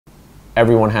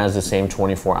everyone has the same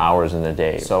 24 hours in a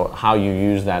day. So how you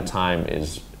use that time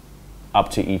is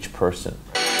up to each person.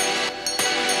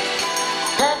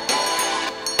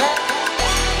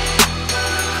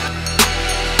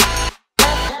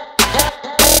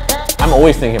 I'm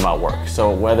always thinking about work. So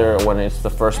whether when it's the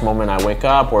first moment I wake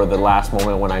up or the last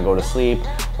moment when I go to sleep,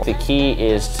 the key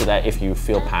is to that if you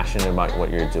feel passionate about what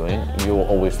you're doing, you will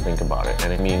always think about it,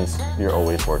 and it means you're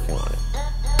always working on it.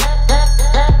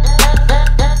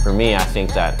 For me, I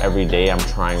think that every day I'm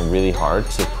trying really hard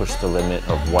to push the limit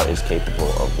of what is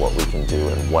capable of what we can do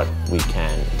and what we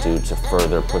can do to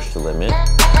further push the limit.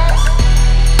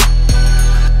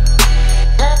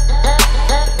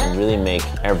 And really make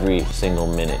every single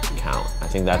minute count. I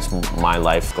think that's my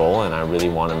life goal, and I really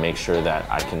want to make sure that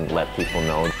I can let people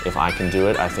know if I can do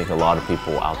it, I think a lot of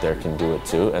people out there can do it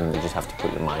too, and you just have to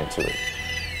put your mind to it.